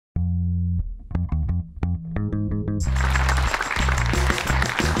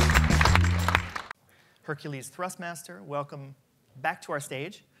Hercules Thrustmaster, welcome back to our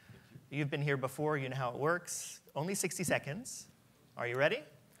stage. You've been here before, you know how it works. Only 60 seconds. Are you ready?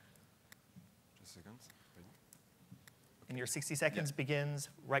 Just a second. And your 60 seconds begins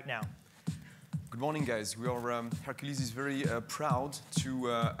right now. Good morning, guys. Hercules is very proud to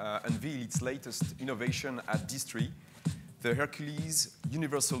unveil its latest innovation at DISTREE, the Hercules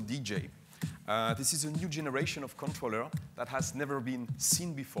Universal DJ. This is a new generation of controller that has never been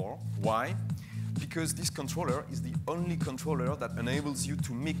seen before. Why? Because this controller is the only controller that enables you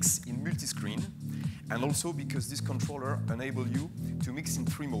to mix in multi-screen, and also because this controller enables you to mix in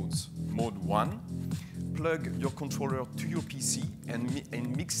 3 modes. Mode 1, plug your controller to your PC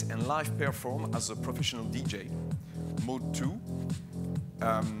and mix and live perform as a professional DJ. Mode 2,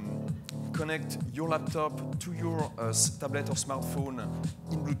 connect your laptop to your tablet or smartphone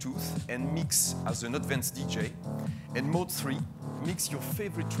in Bluetooth and mix as an advanced DJ. And Mode 3, mix your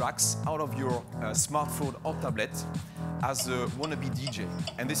favorite tracks out of your smartphone or tablet as a wannabe DJ.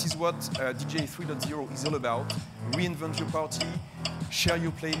 And this is what DJ 3.0 is all about. Reinvent your party, share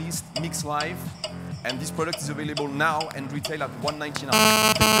your playlist, mix live. And this product is available now and retail at $199.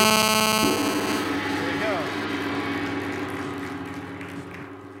 There we go.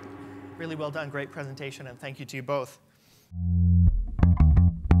 Really well done, great presentation, and thank you to you both.